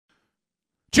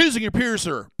Choosing your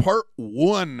piercer, part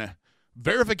 1,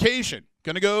 verification.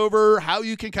 Going to go over how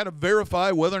you can kind of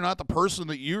verify whether or not the person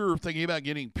that you're thinking about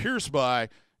getting pierced by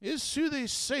is who they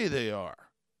say they are.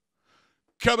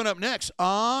 Coming up next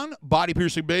on Body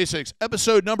Piercing Basics,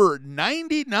 episode number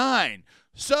 99.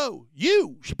 So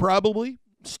you should probably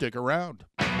stick around.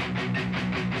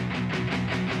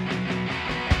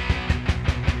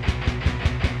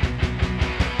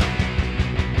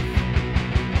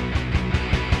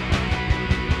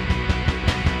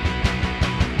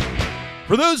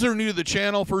 For those that are new to the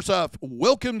channel, first off,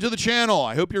 welcome to the channel.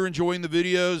 I hope you're enjoying the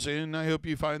videos, and I hope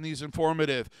you find these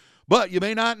informative. But you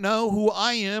may not know who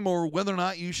I am or whether or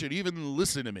not you should even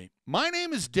listen to me. My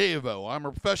name is DaVo. I'm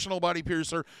a professional body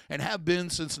piercer and have been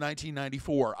since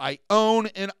 1994. I own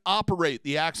and operate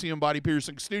the Axiom Body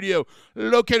Piercing Studio,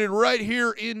 located right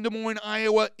here in Des Moines,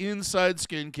 Iowa, inside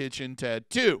Skin Kitchen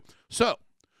Tattoo. So,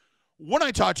 when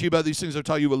I talk to you about these things, I'll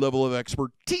tell you a level of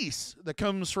expertise that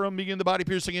comes from being in the body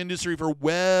piercing industry for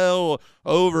well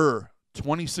over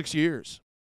 26 years.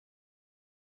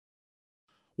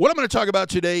 What I'm going to talk about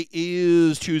today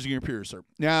is choosing your piercer.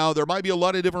 Now, there might be a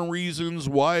lot of different reasons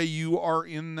why you are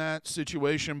in that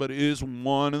situation, but it is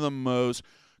one of the most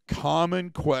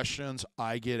common questions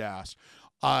I get asked.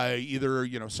 Either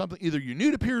you're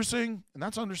new to piercing, and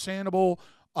that's understandable.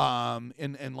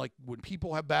 And like when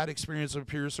people have bad experience with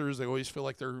piercers, they always feel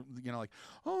like they're, like,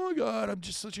 oh my God, I'm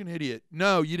just such an idiot.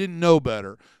 No, you didn't know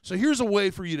better. So here's a way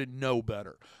for you to know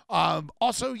better.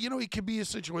 Also, it could be a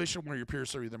situation where your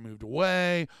piercer either moved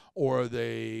away or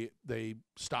they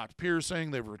stopped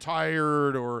piercing, they've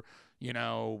retired, or,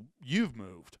 you've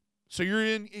moved. So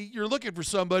you're looking for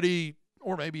somebody,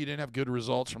 or maybe you didn't have good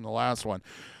results from the last one.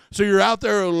 So you're out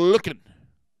there looking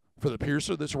for the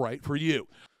piercer that's right for you.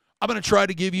 I'm going to try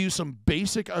to give you some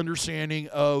basic understanding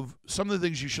of some of the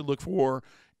things you should look for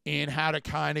and how to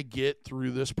kind of get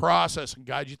through this process and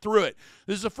guide you through it.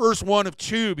 This is the first one of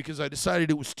 2 because I decided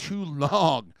it was too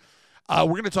long. We're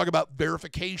going to talk about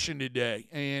verification today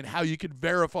and how you can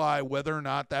verify whether or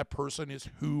not that person is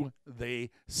who they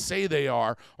say they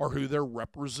are or who they're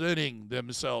representing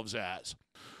themselves as.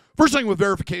 First thing with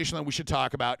verification that we should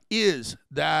talk about is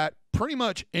that pretty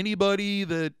much anybody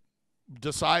that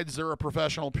decides they're a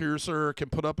professional piercer can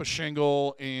put up a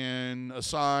shingle and a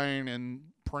sign and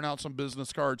print out some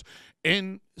business cards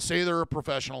and say they're a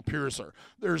professional piercer.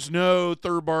 There's no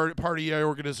third-party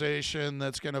organization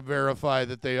that's going to verify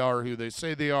that they are who they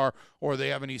say they are or they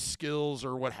have any skills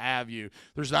or what have you.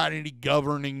 There's not any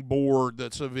governing board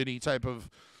that's of any type of,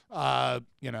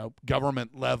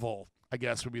 government level, I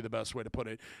guess would be the best way to put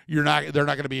it. They're not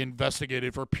going to be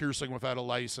investigated for piercing without a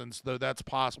license, though that's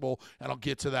possible, and I'll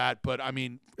get to that. But I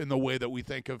mean, in the way that we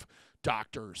think of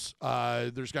doctors,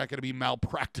 there's not going to be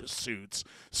malpractice suits.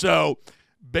 So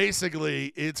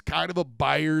basically, it's kind of a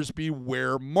buyer's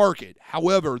beware market.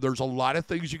 However, there's a lot of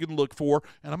things you can look for,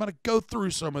 and I'm going to go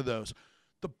through some of those.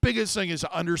 The biggest thing is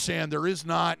to understand there is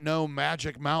no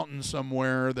magic mountain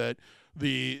somewhere that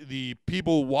the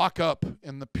people walk up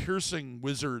and the piercing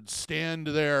wizards stand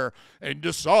there and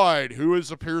decide who is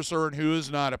a piercer and who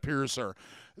is not a piercer.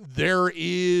 There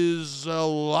is a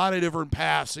lot of different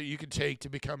paths that you can take to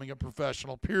becoming a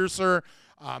professional piercer.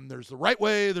 There's the right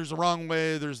way, there's the wrong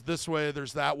way, there's this way,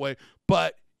 there's that way.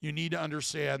 But you need to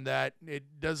understand that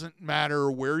it doesn't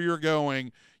matter where you're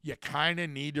going. You kind of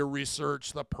need to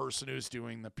research the person who's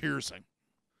doing the piercing.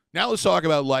 Now let's talk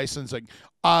about licensing.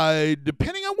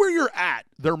 Depending on where you're at,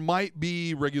 there might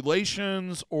be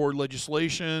regulations or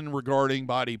legislation regarding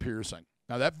body piercing.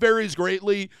 Now that varies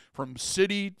greatly from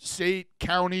city, state,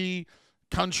 county,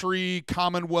 country,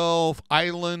 commonwealth,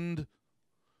 island.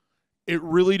 It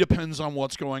really depends on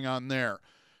what's going on there.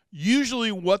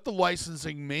 Usually what the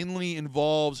licensing mainly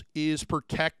involves is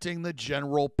protecting the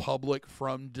general public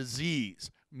from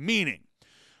disease, meaning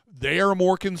they are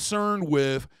more concerned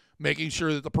with making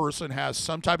sure that the person has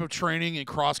some type of training in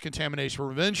cross-contamination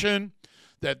prevention,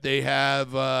 that they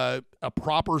have a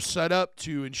proper setup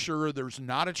to ensure there's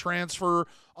not a transfer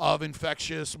of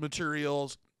infectious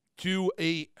materials to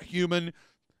a human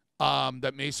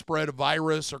that may spread a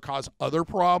virus or cause other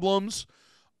problems.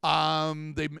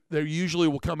 They usually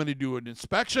will come in and do an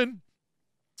inspection.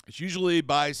 It's usually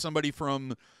by somebody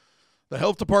from the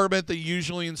health department that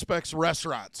usually inspects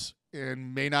restaurants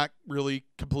and may not really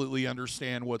completely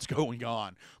understand what's going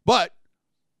on. But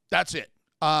that's it.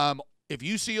 If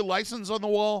you see a license on the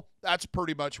wall, that's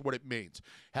pretty much what it means.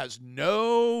 Has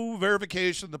no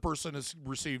verification the person has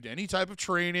received any type of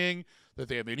training, that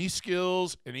they have any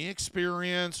skills, any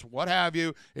experience, what have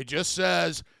you. It just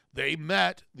says they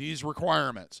met these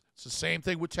requirements. It's the same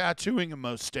thing with tattooing in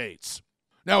most states.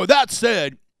 Now, with that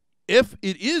said, if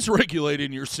it is regulated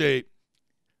in your state,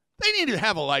 they need to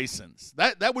have a license.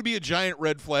 That would be a giant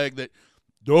red flag that,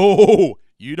 no,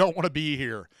 you don't want to be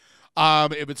here.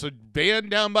 If it's a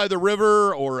band down by the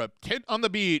river or a tent on the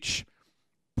beach,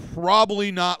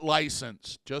 probably not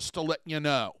licensed, just to let you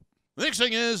know. The next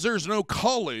thing is there's no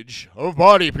college of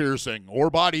body piercing or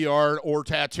body art or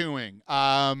tattooing.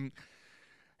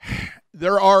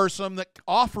 There are some that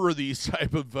offer these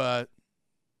type of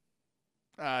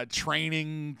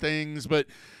training things, but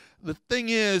the thing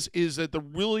is that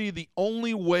the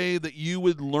only way that you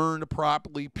would learn to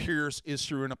properly pierce is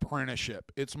through an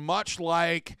apprenticeship. It's much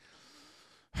like,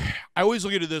 I always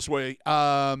look at it this way,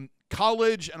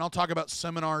 college, and I'll talk about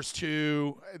seminars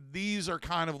too. These are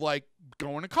kind of like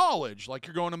going to college, like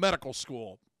you're going to medical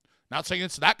school. Not saying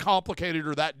it's that complicated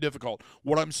or that difficult.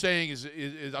 What I'm saying is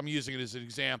I'm using it as an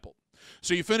example.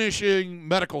 So you're finishing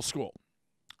medical school,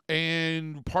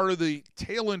 and part of the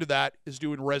tail end of that is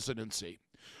doing residency.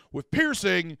 With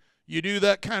piercing, you do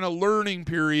that kind of learning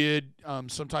period.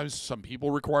 Sometimes some people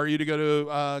require you to go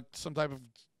to some type of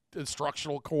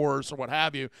instructional course or what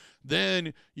have you.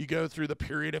 Then you go through the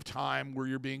period of time where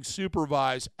you're being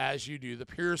supervised as you do the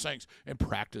piercings and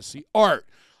practice the art.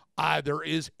 There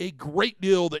is a great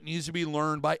deal that needs to be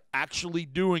learned by actually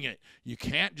doing it. You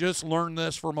can't just learn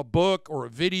this from a book or a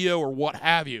video or what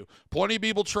have you. Plenty of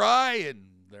people try, and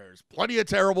there's plenty of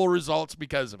terrible results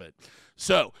because of it.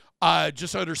 So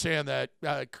just understand that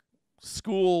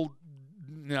school,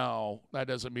 no, that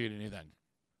doesn't mean anything.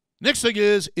 Next thing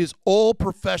is all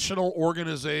professional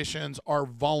organizations are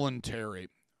voluntary.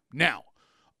 Now,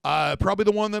 probably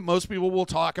the one that most people will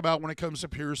talk about when it comes to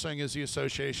piercing is the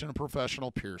Association of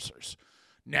Professional Piercers.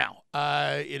 Now,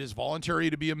 it is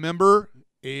voluntary to be a member.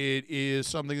 It is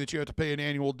something that you have to pay an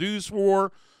annual dues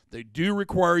for. They do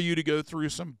require you to go through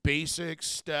some basic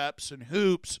steps and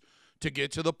hoops to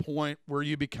get to the point where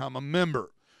you become a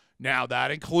member. Now,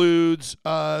 that includes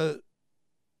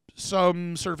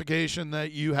some certification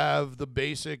that you have the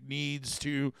basic needs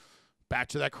to, back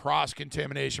to that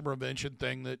cross-contamination prevention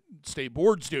thing that state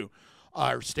boards do,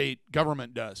 or state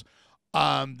government does.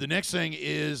 The next thing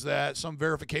is that some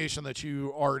verification that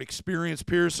you are an experienced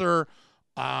piercer,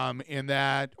 in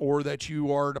that, or that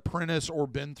you are an apprentice or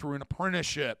been through an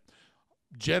apprenticeship.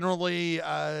 Generally,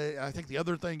 I think the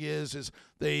other thing is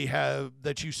they have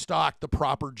that you stock the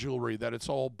proper jewelry, that it's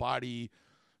all body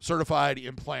certified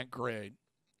implant grade.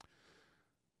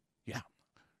 Yeah.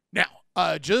 Now,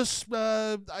 there's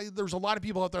a lot of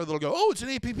people out there that'll go, oh, it's an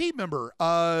APP member.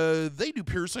 They do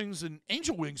piercings and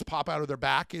angel wings pop out of their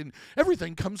back and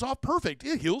everything comes off perfect.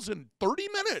 It heals in 30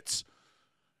 minutes.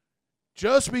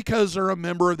 Just because they're a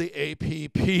member of the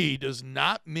APP does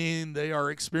not mean they are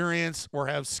experienced or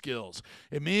have skills.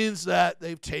 It means that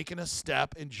they've taken a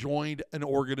step and joined an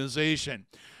organization.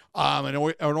 An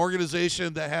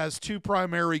organization that has two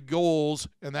primary goals,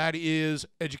 and that is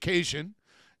education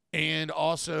and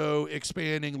also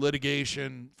expanding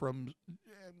litigation from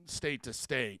state to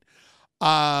state.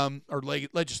 Or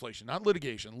legislation, not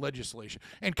litigation, legislation,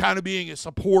 and kind of being a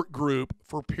support group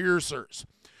for piercers.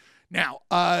 Now,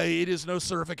 it is no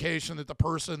certification that the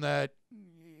person that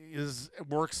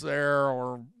works there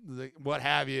or what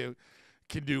have you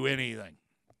can do anything.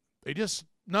 They just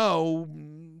know,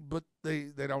 but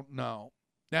they don't know.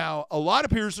 Now, a lot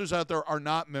of piercers out there are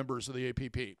not members of the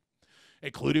APP,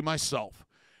 including myself.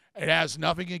 It has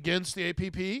nothing against the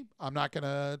APP. I'm not going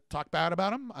to talk bad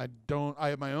about them. I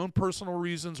have my own personal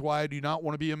reasons why I do not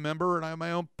want to be a member, and I have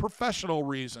my own professional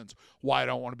reasons why I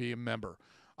don't want to be a member.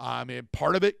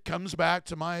 Part of it comes back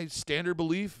to my standard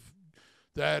belief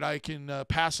that I can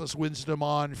pass this wisdom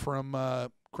on from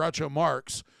Groucho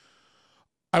Marx.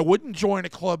 I wouldn't join a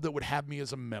club that would have me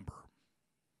as a member.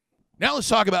 Now let's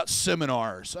talk about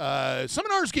seminars.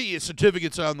 Seminars get you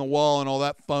certificates on the wall and all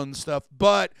that fun stuff,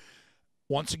 but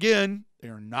once again,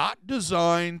 they're not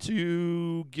designed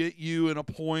to get you in a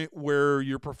point where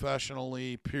you're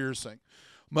professionally piercing.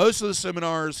 Most of the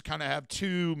seminars kind of have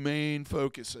two main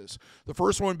focuses. The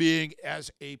first one being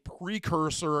as a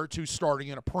precursor to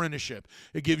starting an apprenticeship.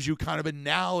 It gives you kind of a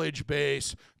knowledge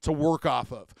base to work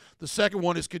off of. The second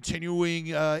one is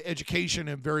continuing education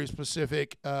in very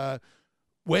specific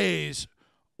ways,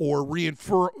 or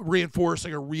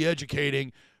reinforcing or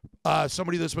re-educating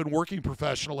somebody that's been working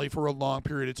professionally for a long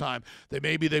period of time.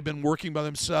 Maybe they've been working by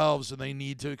themselves and they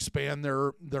need to expand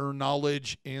their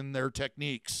knowledge and their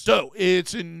techniques. So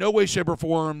it's in no way, shape, or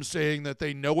form saying that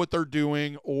they know what they're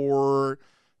doing or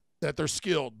that they're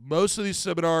skilled. Most of these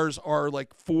seminars are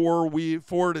like 4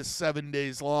 to 7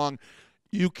 days long.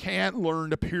 You can't learn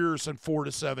to pierce in 4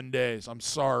 to 7 days. I'm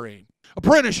sorry.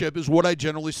 Apprenticeship is what I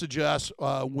generally suggest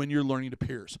when you're learning to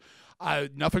pierce.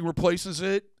 Nothing replaces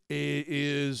it. It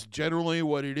is generally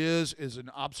what it is an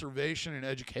observation and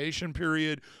education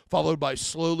period, followed by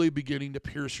slowly beginning to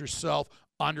pierce yourself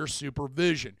under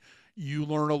supervision. You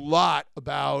learn a lot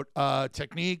about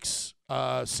techniques,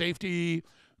 safety,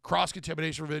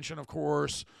 cross-contamination prevention, of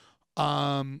course,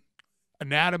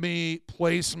 anatomy,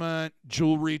 placement,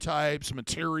 jewelry types,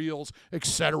 materials,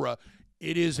 etc.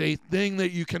 It is a thing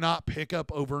that you cannot pick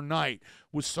up overnight.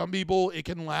 With some people, it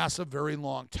can last a very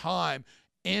long time,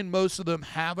 and most of them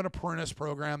have an apprentice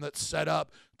program that's set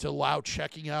up to allow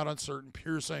checking out on certain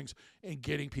piercings and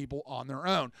getting people on their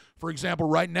own. For example,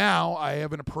 right now, I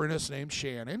have an apprentice named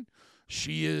Shannon.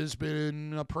 She has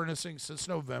been apprenticing since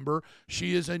November.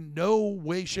 She is in no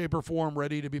way, shape, or form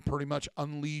ready to be pretty much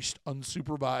unleashed,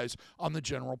 unsupervised on the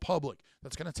general public.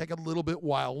 That's going to take a little bit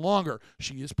while longer.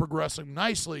 She is progressing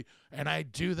nicely, and I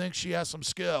do think she has some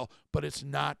skill, but it's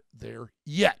not there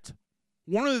yet.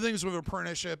 One of the things with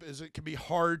apprenticeship is it can be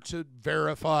hard to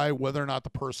verify whether or not the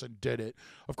person did it.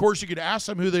 Of course, you could ask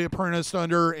them who they apprenticed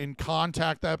under and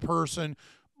contact that person,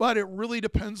 but it really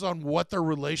depends on what their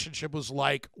relationship was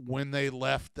like when they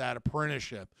left that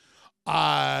apprenticeship.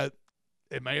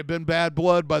 It may have been bad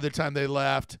blood by the time they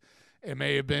left. It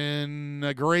may have been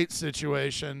a great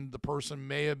situation. The person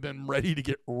may have been ready to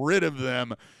get rid of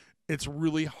them. It's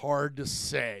really hard to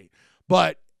say.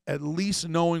 But at least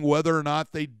knowing whether or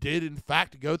not they did, in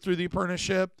fact, go through the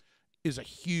apprenticeship is a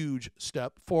huge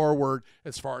step forward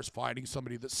as far as finding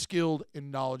somebody that's skilled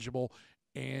and knowledgeable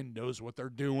and knows what they're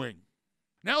doing.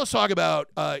 Now let's talk about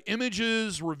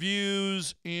images,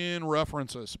 reviews, and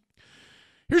references.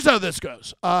 Here's how this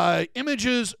goes.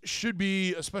 Images should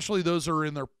be, especially those that are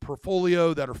in their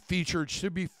portfolio that are featured,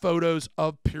 should be photos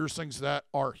of piercings that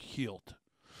are healed.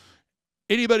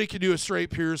 Anybody can do a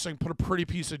straight piercing, put a pretty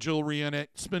piece of jewelry in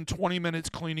it, spend 20 minutes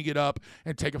cleaning it up,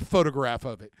 and take a photograph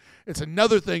of it. It's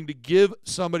another thing to give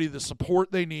somebody the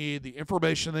support they need, the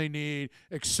information they need,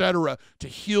 etc., to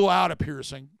heal out a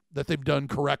piercing that they've done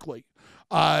correctly.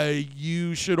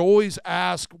 You should always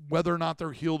ask whether or not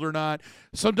they're healed or not.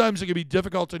 Sometimes it can be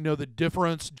difficult to know the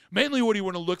difference. Mainly what you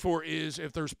want to look for is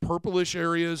if there's purplish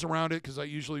areas around it, because that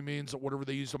usually means that whatever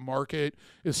they use to mark it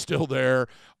is still there.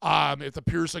 If the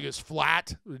piercing is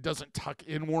flat, it doesn't tuck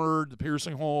inward, the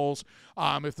piercing holes.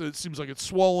 If it seems like it's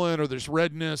swollen or there's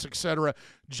redness, etc.,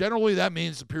 generally that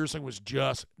means the piercing was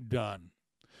just done.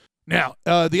 Now,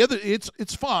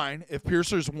 it's fine if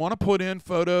piercers want to put in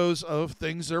photos of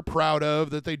things they're proud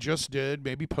of that they just did,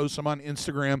 maybe post them on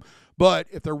Instagram. But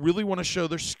if they really want to show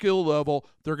their skill level,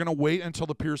 they're going to wait until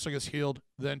the piercing is healed,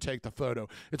 then take the photo.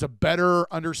 It's a better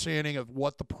understanding of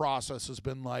what the process has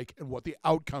been like and what the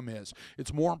outcome is.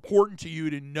 It's more important to you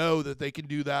to know that they can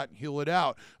do that and heal it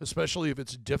out, especially if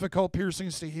it's difficult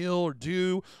piercings to heal or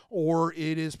do, or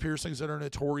it is piercings that are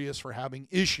notorious for having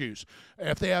issues.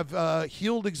 If they have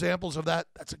healed examples of that,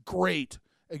 that's a great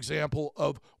example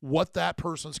of what that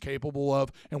person's capable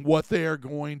of and what they are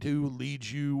going to lead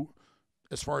you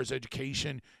as far as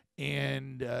education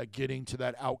and getting to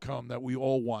that outcome that we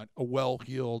all want, a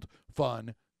well-healed,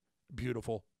 fun,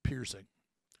 beautiful piercing.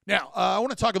 Now, I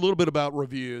want to talk a little bit about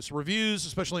reviews. Reviews,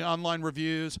 especially online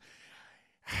reviews.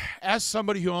 As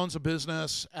somebody who owns a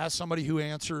business, as somebody who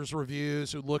answers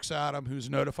reviews, who looks at them, who's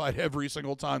notified every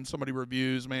single time somebody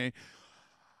reviews me,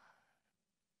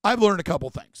 I've learned a couple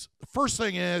things. The first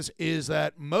thing is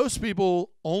that most people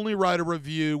only write a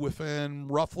review within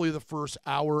roughly the first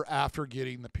hour after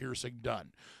getting the piercing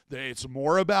done. It's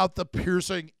more about the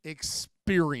piercing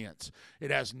experience.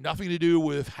 It has nothing to do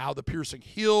with how the piercing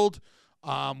healed,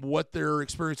 what their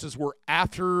experiences were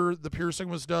after the piercing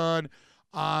was done,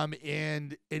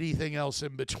 and anything else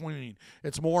in between.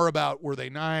 It's more about, were they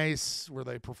nice? Were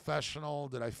they professional?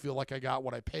 Did I feel like I got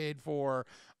what I paid for?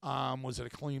 Was it a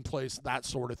clean place? That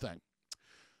sort of thing.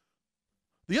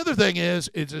 The other thing is,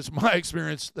 it's my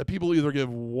experience that people either give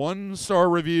 1-star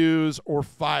reviews or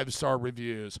 5-star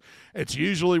reviews. It's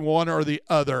usually one or the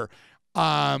other.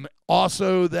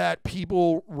 Also, that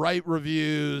people write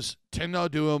reviews, tend to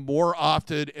do them more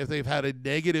often if they've had a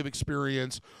negative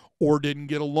experience or didn't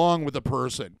get along with the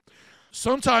person.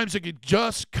 Sometimes it could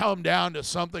just come down to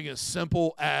something as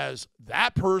simple as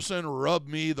that person rubbed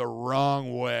me the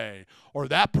wrong way, or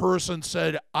that person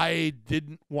said I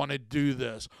didn't want to do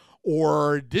this,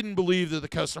 or didn't believe that the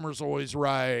customer's always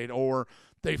right, or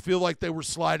they feel like they were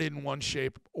slighted in one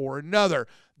shape or another.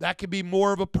 That could be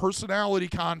more of a personality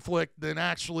conflict than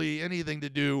actually anything to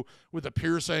do with the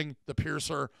piercing, the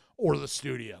piercer, or the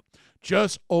studio.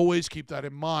 Just always keep that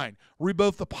in mind. Read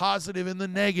both the positive and the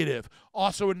negative.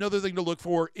 Also, another thing to look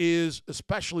for is,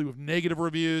 especially with negative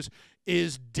reviews,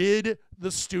 is did the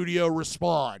studio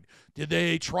respond? Did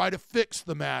they try to fix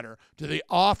the matter? Did they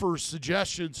offer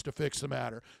suggestions to fix the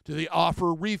matter? Did they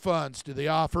offer refunds? Did they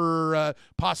offer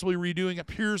possibly redoing a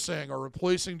piercing or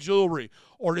replacing jewelry?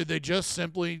 Or did they just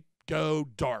simply go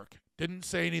dark? Didn't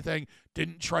say anything,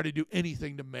 didn't try to do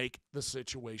anything to make the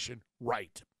situation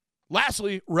right.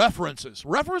 Lastly, references.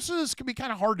 References can be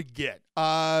kind of hard to get.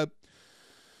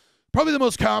 Probably the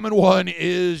most common one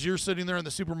is you're sitting there in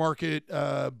the supermarket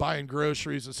buying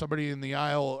groceries, and somebody in the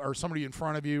aisle or somebody in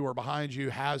front of you or behind you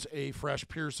has a fresh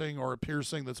piercing or a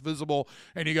piercing that's visible,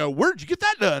 and you go, "Where'd you get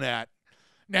that done at?"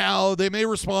 Now, they may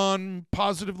respond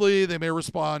positively. They may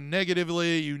respond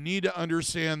negatively. You need to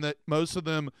understand that most of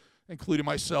them, including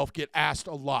myself, get asked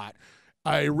a lot.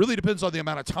 It really depends on the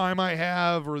amount of time I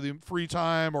have or the free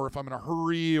time or if I'm in a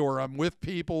hurry or I'm with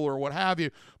people or what have you.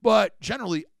 But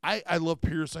generally, I love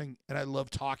piercing and I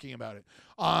love talking about it.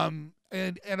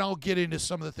 And I'll get into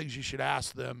some of the things you should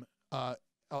ask them a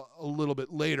little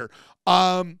bit later.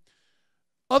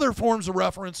 Other forms of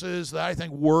references that I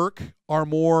think work are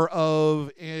more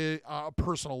of a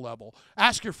personal level.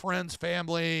 Ask your friends,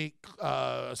 family,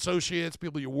 associates,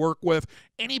 people you work with,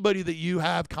 anybody that you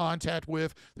have contact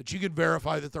with that you can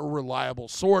verify that they're a reliable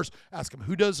source. Ask them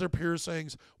who does their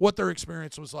piercings, what their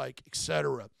experience was like,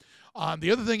 etc.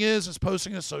 The other thing is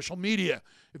posting on social media.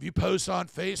 If you post on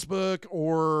Facebook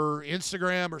or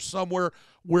Instagram or somewhere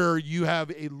where you have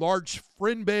a large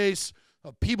friend base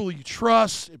of people you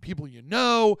trust and people you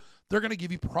know, they're going to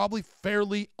give you probably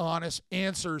fairly honest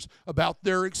answers about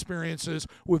their experiences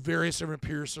with various different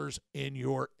piercers in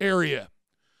your area.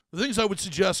 The things I would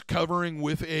suggest covering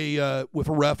with a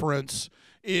reference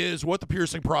is what the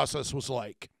piercing process was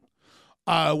like,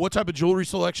 what type of jewelry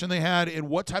selection they had, and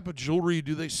what type of jewelry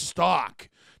do they stock.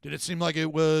 Did it seem like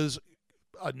it was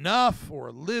enough or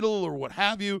a little or what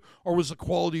have you, or was the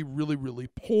quality really, really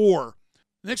poor?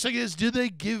 Next thing is, did they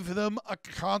give them a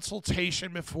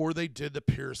consultation before they did the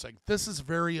piercing? This is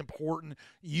very important.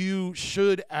 You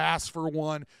should ask for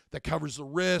one that covers the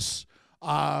risks,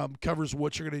 covers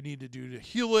what you're going to need to do to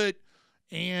heal it,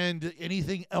 and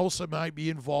anything else that might be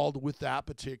involved with that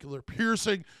particular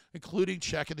piercing, including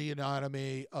checking the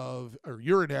anatomy or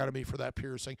your anatomy for that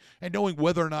piercing and knowing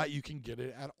whether or not you can get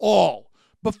it at all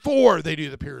before they do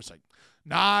the piercing.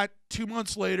 Not 2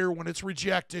 months later when it's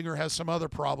rejecting or has some other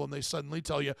problem, they suddenly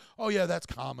tell you, oh, yeah, that's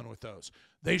common with those.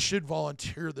 They should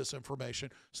volunteer this information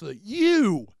so that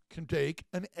you can take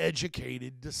an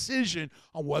educated decision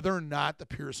on whether or not the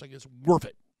piercing is worth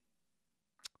it.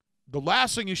 The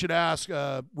last thing you should ask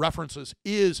references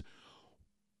is,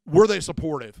 were they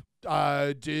supportive?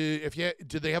 Did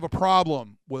they have a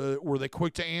problem? Were they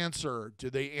quick to answer?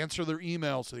 Did they answer their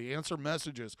emails? Did they answer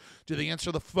messages? Did they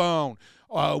answer the phone?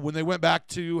 When they went back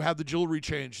to have the jewelry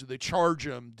changed, did they charge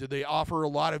them? Did they offer a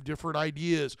lot of different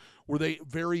ideas? Were they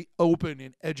very open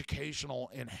and educational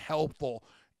and helpful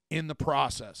in the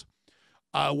process?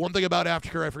 One thing about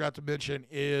aftercare I forgot to mention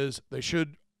is they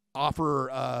should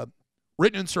offer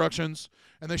written instructions,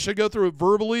 and they should go through it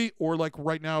verbally, or like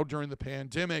right now during the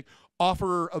pandemic,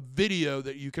 offer a video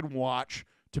that you can watch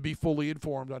to be fully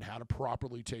informed on how to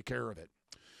properly take care of it.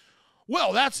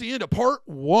 Well, that's the end of part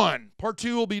 1. Part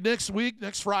 2 will be next week,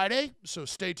 next Friday, so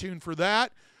stay tuned for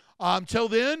that. Till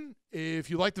then, if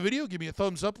you liked the video, give me a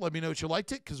thumbs up. Let me know that you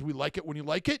liked it, because we like it when you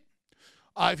like it.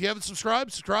 If you haven't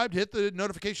subscribed, hit the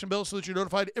notification bell so that you're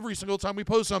notified every single time we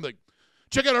post something.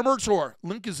 Check out our merch store.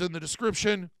 Link is in the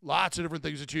description. Lots of different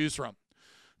things to choose from.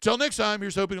 Till next time,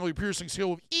 here's hoping all your piercings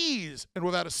heal with ease and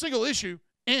without a single issue.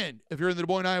 And if you're in the Des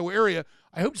Moines, Iowa area,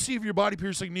 I hope to see your body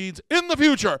piercing needs in the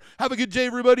future. Have a good day,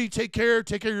 everybody. Take care.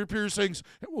 Take care of your piercings,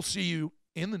 and we'll see you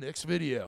in the next video.